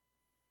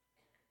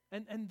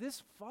 And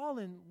this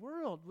fallen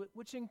world,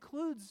 which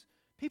includes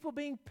people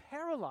being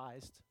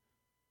paralyzed,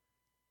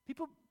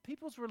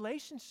 people's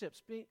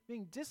relationships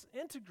being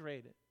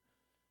disintegrated,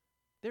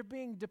 there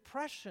being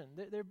depression,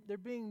 there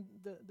being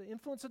the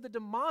influence of the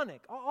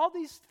demonic, all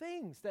these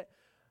things that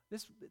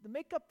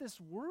make up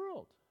this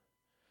world,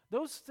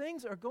 those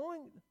things are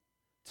going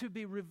to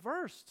be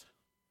reversed.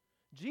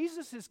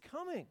 Jesus is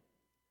coming.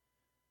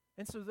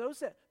 And so those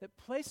that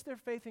place their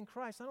faith in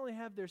Christ not only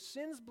have their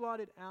sins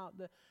blotted out,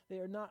 they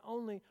are not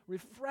only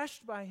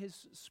refreshed by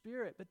his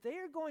Spirit, but they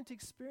are going to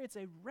experience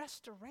a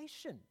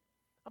restoration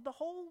of the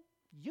whole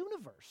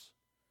universe.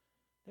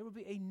 There will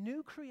be a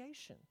new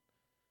creation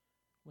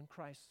when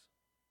Christ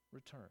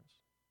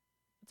returns.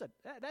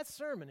 That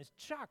sermon is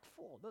chock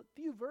full. The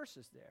few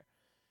verses there,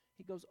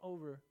 he goes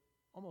over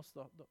almost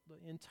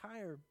the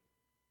entire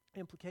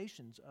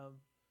implications of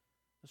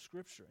the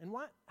Scripture. And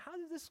how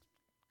did this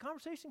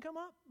conversation come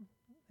up?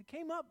 It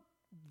came up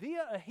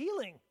via a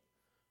healing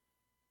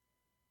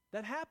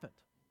that happened.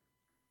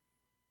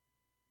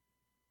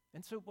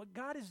 And so what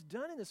God has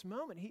done in this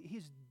moment,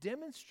 he's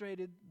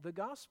demonstrated the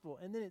gospel,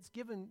 and then it's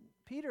given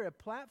Peter a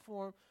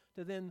platform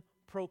to then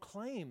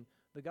proclaim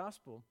the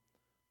gospel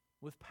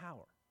with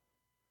power.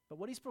 But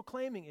what he's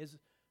proclaiming is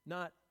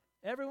not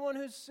everyone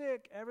who's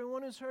sick,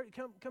 everyone who's hurt,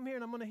 come here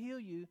and I'm going to heal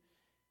you.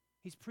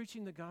 He's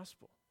preaching the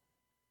gospel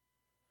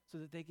so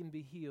that they can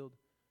be healed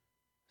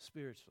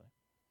spiritually.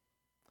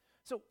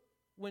 So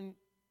when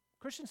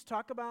Christians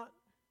talk about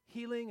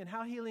healing and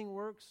how healing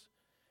works,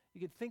 you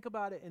can think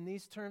about it in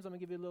these terms. I'm going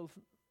to give you a little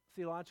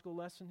theological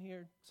lesson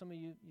here. Some of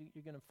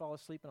you're going to fall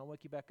asleep, and I'll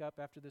wake you back up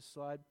after this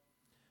slide.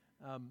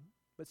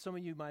 But some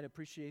of you might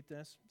appreciate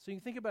this. So you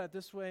can think about it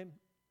this way, and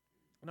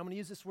I'm going to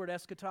use this word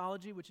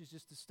eschatology, which is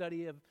just the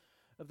study of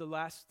the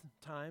last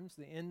times,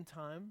 the end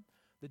time,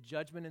 the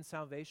judgment and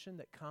salvation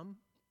that come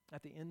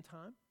at the end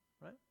time,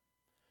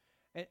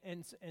 right?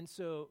 And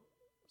so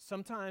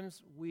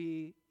sometimes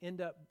we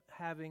end up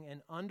having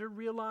an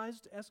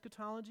under-realized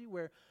eschatology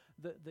where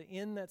the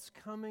end that's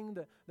coming,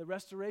 the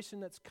restoration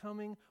that's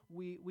coming,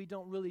 we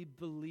don't really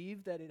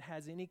believe that it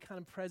has any kind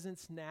of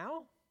presence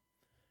now.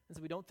 And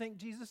so we don't think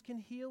Jesus can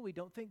heal. We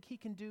don't think he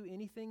can do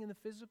anything in the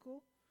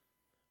physical,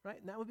 right?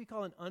 And that would be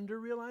called an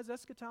under-realized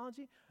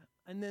eschatology.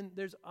 And then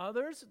there's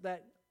others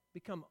that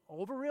become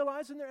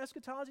over-realized in their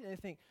eschatology, and they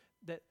think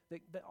that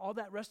all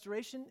that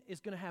restoration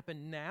is going to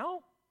happen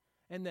now,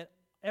 and that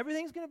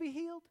everything's going to be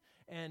healed,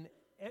 and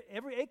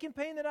every ache and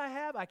pain that I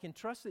have, I can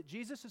trust that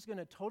Jesus is going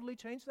to totally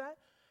change that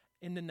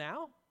in the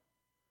now.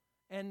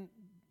 And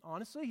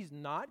honestly, he's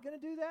not going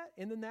to do that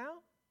in the now,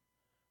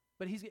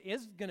 but he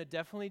is going to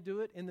definitely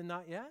do it in the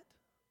not yet.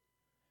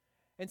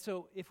 And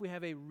so if we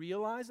have a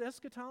realized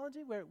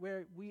eschatology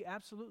where we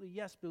absolutely,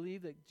 yes,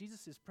 believe that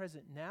Jesus is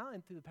present now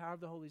and through the power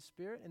of the Holy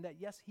Spirit, and that,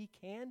 yes, he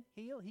can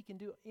heal, he can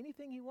do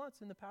anything he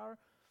wants in the power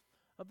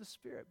of the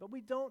Spirit, but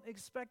we don't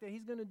expect that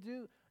he's going to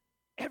do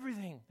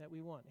everything that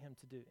we want him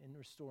to do in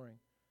restoring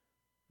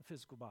the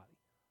physical body,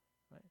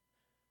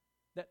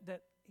 right?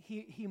 That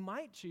he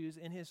might choose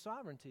in his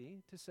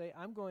sovereignty to say,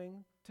 I'm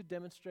going to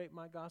demonstrate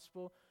my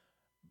gospel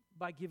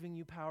by giving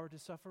you power to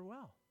suffer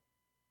well.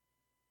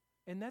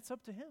 And that's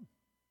up to him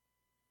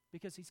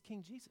because he's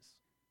King Jesus.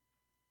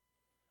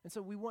 And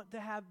so we want to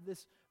have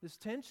this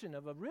tension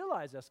of a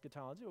realized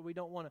eschatology where we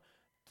don't want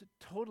to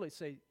totally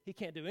say he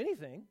can't do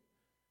anything,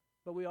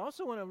 but we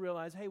also want to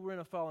realize, hey, we're in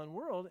a fallen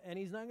world and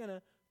he's not going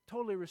to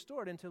totally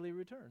restore it until he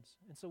returns.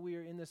 And so we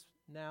are in this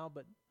now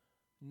but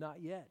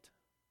not yet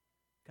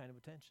kind of a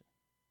tension.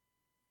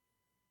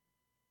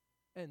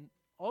 And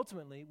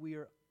ultimately, we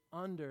are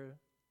under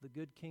the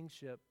good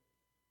kingship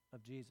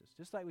of Jesus.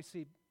 Just like we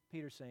see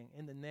Peter saying,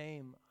 in the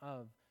name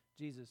of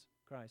Jesus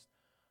Christ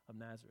of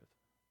Nazareth.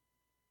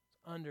 It's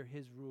under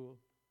his rule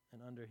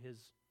and under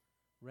his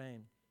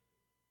reign.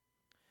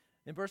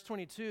 In verse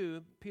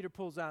 22, Peter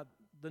pulls out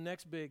the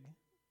next big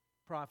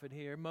prophet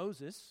here,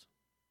 Moses.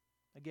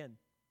 Again,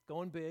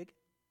 going big.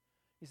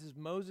 He says,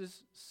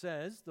 Moses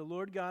says, the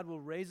Lord God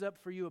will raise up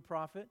for you a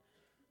prophet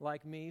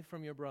like me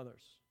from your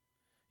brothers.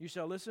 You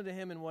shall listen to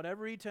him in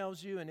whatever he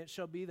tells you, and it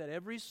shall be that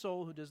every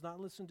soul who does not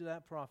listen to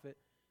that prophet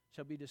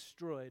shall be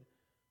destroyed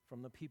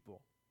from the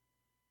people.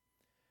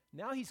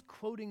 Now he's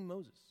quoting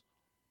Moses.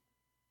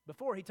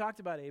 Before he talked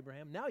about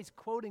Abraham, now he's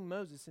quoting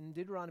Moses in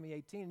Deuteronomy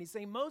 18, and he's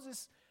saying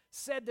Moses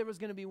said there was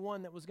going to be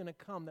one that was going to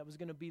come that was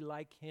going to be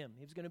like him.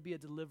 He was going to be a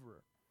deleverer.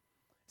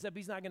 Except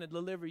he's not going to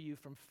deliver you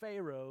from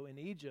Pharaoh in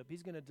Egypt.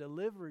 He's going to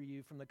deliver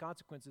you from the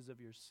consequences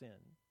of your sin.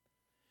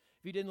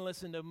 If you didn't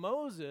listen to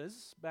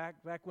Moses, back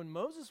when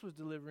Moses was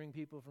delivering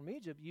people from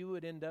Egypt, you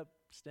would end up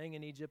staying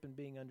in Egypt and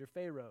being under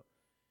Pharaoh.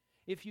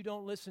 If you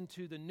don't listen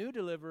to the new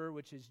deliverer,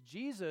 which is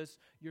Jesus,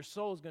 your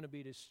soul is going to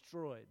be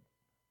destroyed.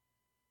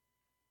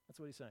 That's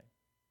what he's saying.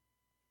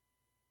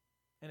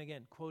 And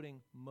again,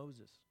 quoting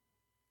Moses.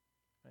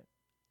 Right?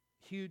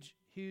 Huge,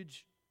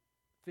 huge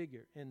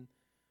figure in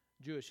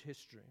Jewish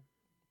history.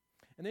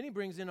 And then he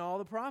brings in all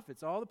the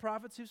prophets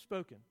who've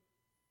spoken,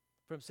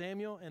 from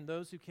Samuel and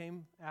those who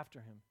came after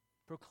him,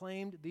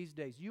 proclaimed these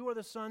days, you are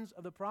the sons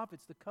of the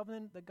prophets, the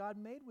covenant that God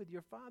made with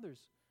your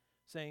fathers,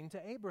 saying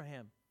to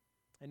Abraham,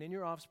 and in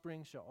your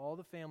offspring shall all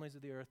the families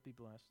of the earth be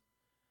blessed.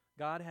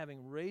 God,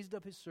 having raised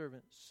up his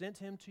servant, sent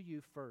him to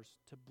you first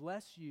to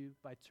bless you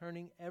by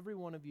turning every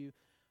one of you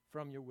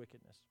from your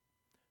wickedness.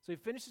 So he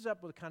finishes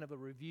up with kind of a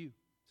review.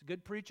 He's a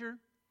good preacher.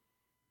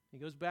 He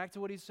goes back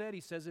to what he said.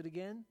 He says it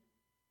again.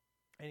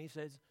 And he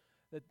says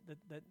that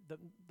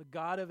the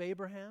God of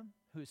Abraham,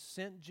 who has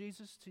sent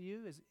Jesus to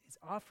you, is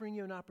offering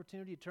you an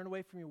opportunity to turn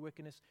away from your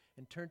wickedness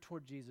and turn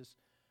toward Jesus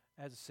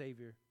as a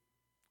Savior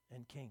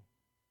and King.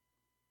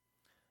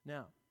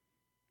 Now,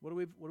 what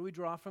do we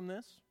draw from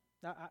this?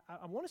 Now,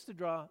 I want us to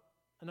draw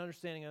an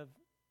understanding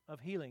of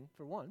healing,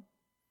 for one.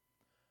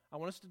 I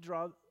want us to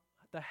draw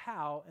the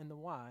how and the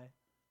why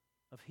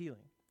of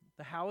healing.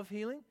 The how of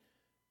healing,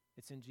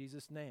 it's in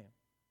Jesus' name.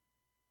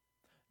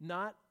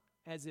 Not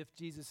as if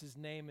Jesus'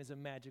 name is a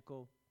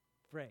magical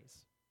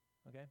phrase,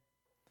 okay?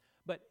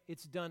 But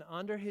it's done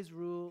under his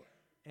rule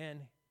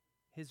and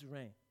his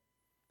reign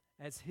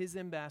as his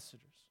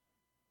ambassadors,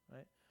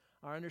 right?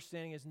 Our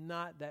understanding is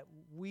not that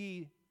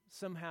we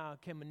somehow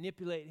can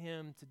manipulate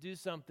him to do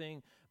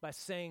something by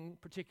saying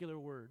particular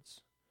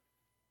words.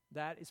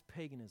 That is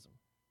paganism.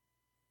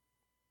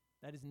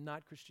 That is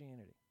not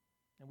Christianity.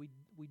 And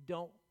we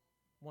don't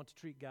want to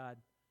treat God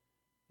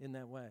in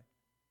that way.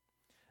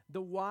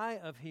 The why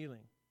of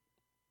healing,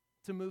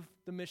 to move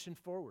the mission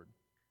forward.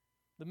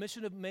 The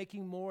mission of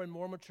making more and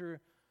more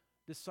mature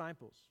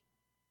disciples.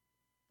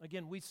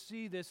 Again, we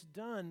see this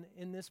done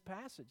in this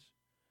passage,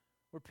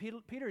 where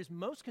Peter is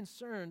most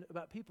concerned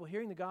about people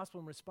hearing the gospel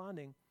and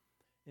responding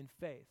in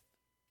faith.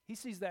 He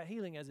sees that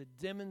healing as a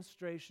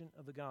demonstration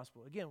of the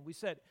gospel. Again, we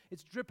said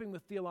it's dripping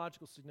with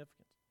theological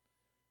significance.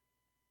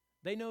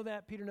 They know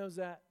that, Peter knows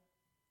that,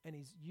 and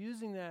he's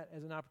using that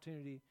as an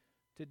opportunity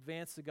to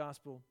advance the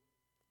gospel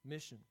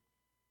mission.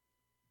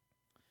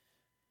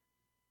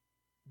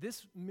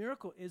 This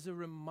miracle is a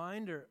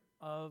reminder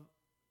of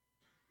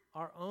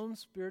our own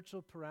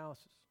spiritual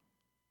paralysis.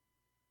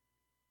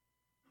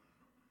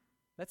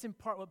 That's in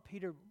part what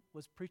Peter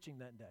was preaching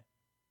that day.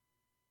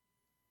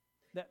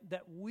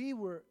 That we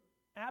were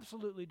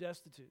absolutely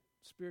destitute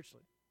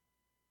spiritually.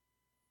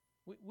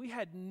 We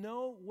had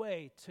no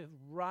way to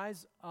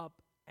rise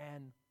up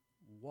and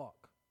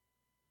walk.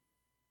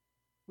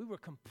 We were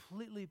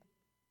completely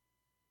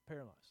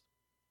paralyzed.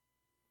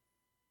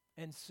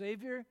 And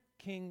Savior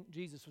King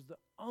Jesus was the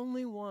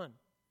only one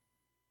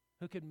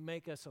who could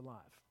make us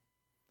alive,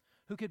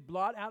 who could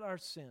blot out our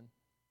sin,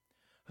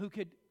 who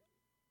could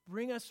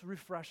bring us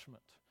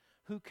refreshment,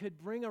 who could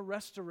bring a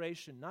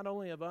restoration, not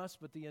only of us,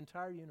 but the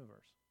entire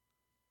universe.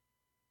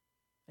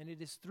 And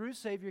it is through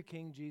Savior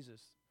King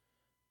Jesus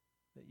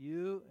that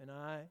you and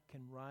I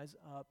can rise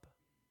up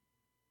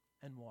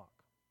and walk.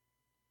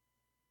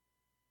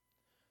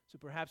 So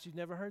perhaps you've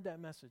never heard that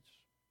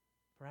message.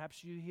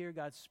 Perhaps you hear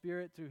God's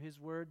Spirit through His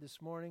Word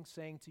this morning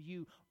saying to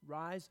you,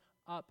 rise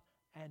up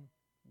and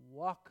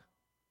walk.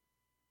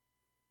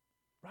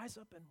 Rise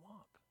up and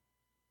walk.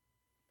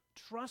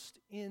 Trust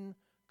in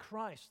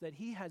Christ, that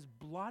He has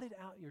blotted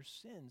out your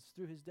sins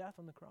through His death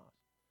on the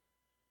cross,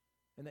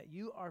 and that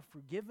you are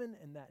forgiven,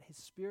 and that His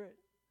Spirit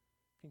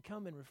can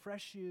come and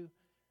refresh you,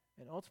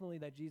 and ultimately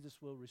that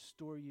Jesus will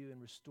restore you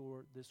and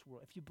restore this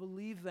world. If you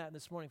believe that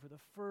this morning for the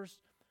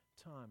first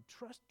time,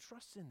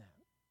 trust in that.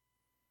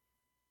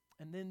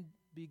 And then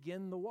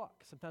begin the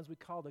walk. Sometimes we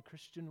call it the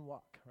Christian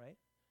walk, right?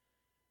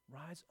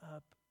 Rise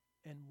up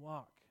and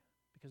walk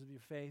because of your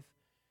faith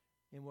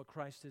in what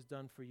Christ has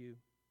done for you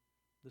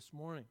this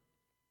morning.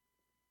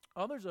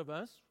 Others of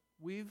us,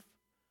 we've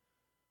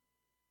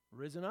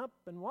risen up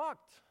and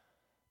walked.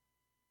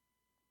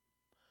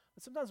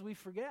 But sometimes we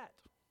forget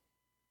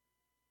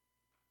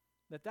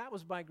that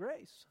was by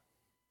grace.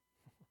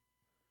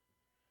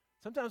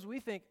 Sometimes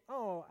we think,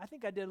 oh, I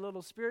think I did a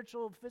little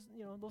spiritual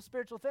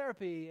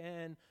therapy,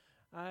 and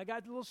I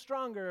got a little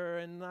stronger,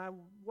 and I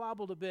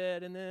wobbled a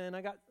bit, and then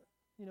I got,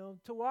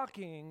 to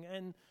walking.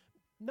 And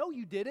no,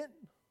 you didn't.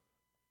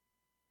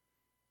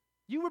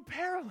 You were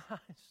paralyzed.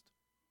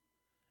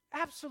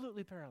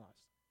 Absolutely paralyzed.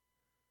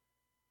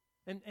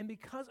 And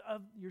because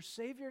of your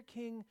Savior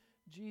King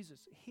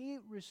Jesus, He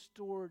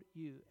restored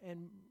you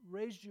and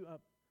raised you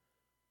up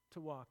to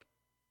walk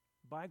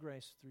by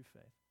grace through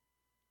faith.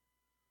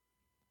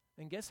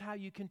 And guess how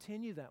you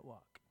continue that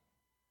walk?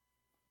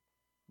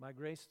 By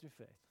grace through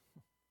faith.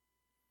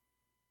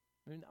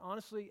 I mean,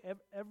 honestly,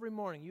 every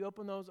morning you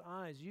open those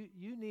eyes,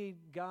 you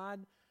need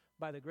God,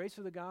 by the grace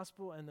of the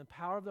gospel and the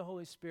power of the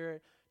Holy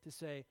Spirit, to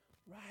say,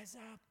 rise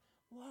up,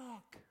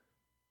 walk.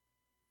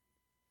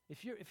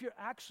 If you're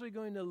actually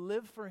going to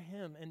live for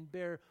Him and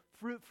bear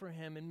fruit for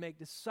Him and make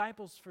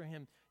disciples for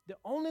Him, the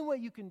only way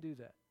you can do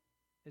that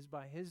is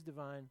by His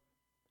divine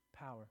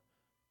power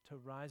to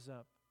rise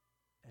up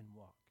and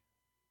walk.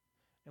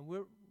 And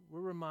we're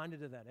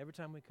reminded of that every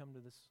time we come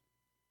to this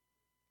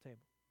table.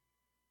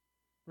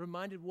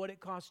 Reminded what it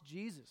cost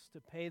Jesus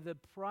to pay the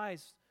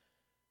price,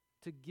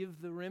 to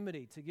give the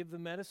remedy, to give the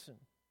medicine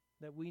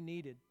that we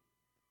needed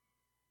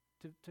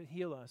to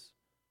heal us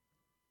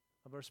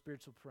of our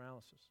spiritual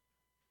paralysis.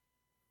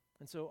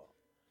 And so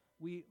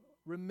we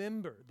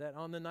remember that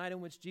on the night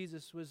in which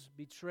Jesus was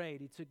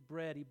betrayed, He took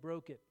bread, He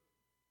broke it,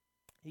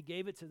 He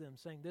gave it to them,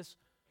 saying, "This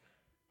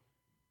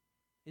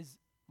is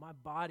my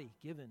body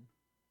given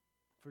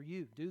for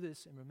you. Do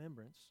this in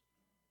remembrance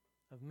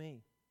of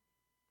me."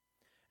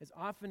 As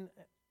often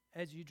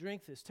as you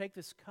drink this, take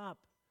this cup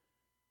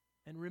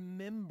and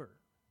remember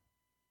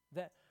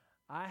that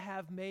I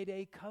have made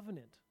a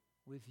covenant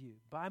with you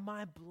by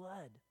my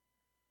blood,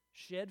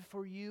 shed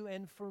for you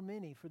and for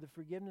many for the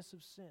forgiveness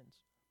of sins.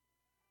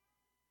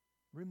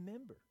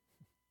 Remember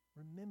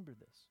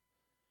this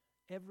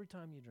every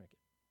time you drink it.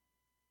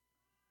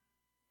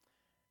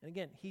 And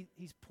again,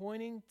 he's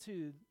pointing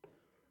to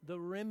the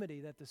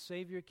remedy that the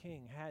Savior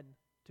King had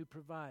to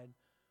provide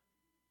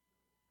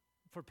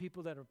for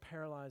people that are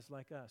paralyzed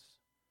like us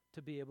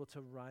to be able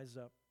to rise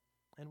up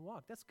and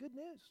walk. That's good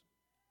news.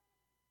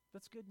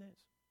 That's good news.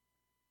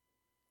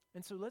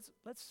 And so let's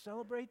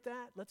celebrate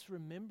that. Let's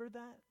remember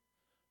that.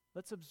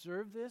 Let's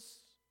observe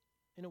this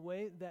in a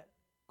way that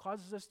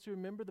causes us to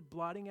remember the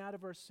blotting out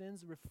of our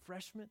sins, the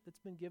refreshment that's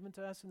been given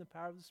to us in the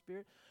power of the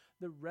Spirit,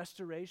 the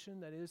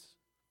restoration that is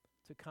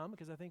to come,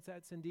 because I think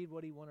that's indeed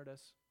what he wanted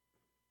us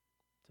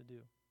to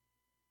do.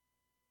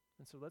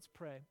 And so let's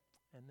pray,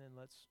 and then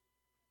let's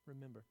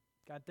remember.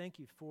 God, thank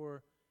you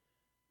for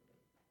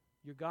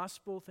your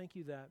gospel. Thank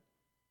you that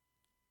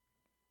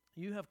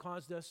you have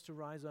caused us to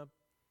rise up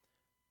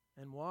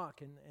and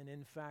walk, and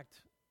in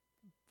fact,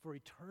 for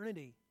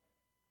eternity,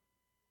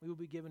 we will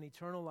be given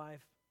eternal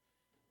life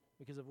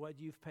because of what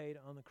you've paid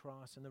on the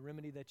cross and the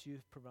remedy that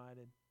you've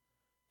provided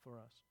for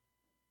us.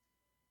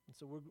 And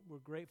so we're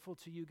grateful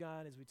to you,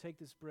 God, as we take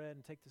this bread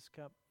and take this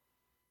cup.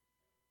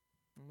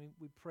 And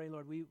we pray,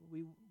 Lord, we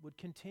would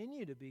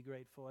continue to be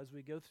grateful as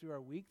we go through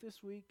our week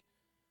this week.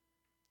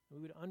 We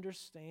would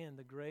understand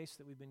the grace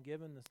that we've been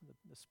given,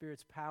 the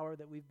Spirit's power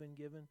that we've been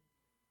given,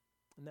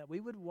 and that we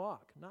would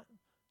walk, not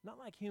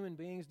like human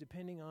beings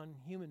depending on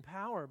human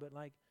power, but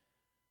like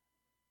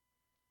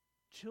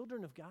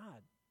children of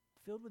God,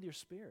 filled with your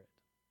Spirit,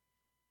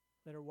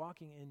 that are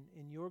walking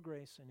in your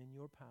grace and in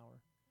your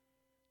power,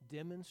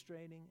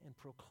 demonstrating and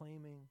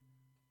proclaiming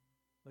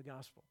the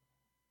gospel.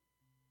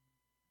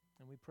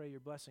 And we pray your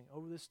blessing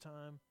over this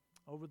time,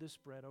 over this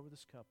bread, over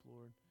this cup,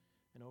 Lord,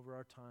 and over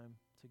our time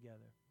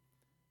together.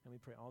 And we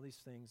pray all these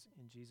things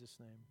in Jesus'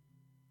 name.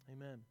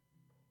 Amen.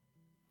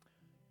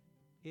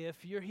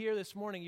 If you're here this morning,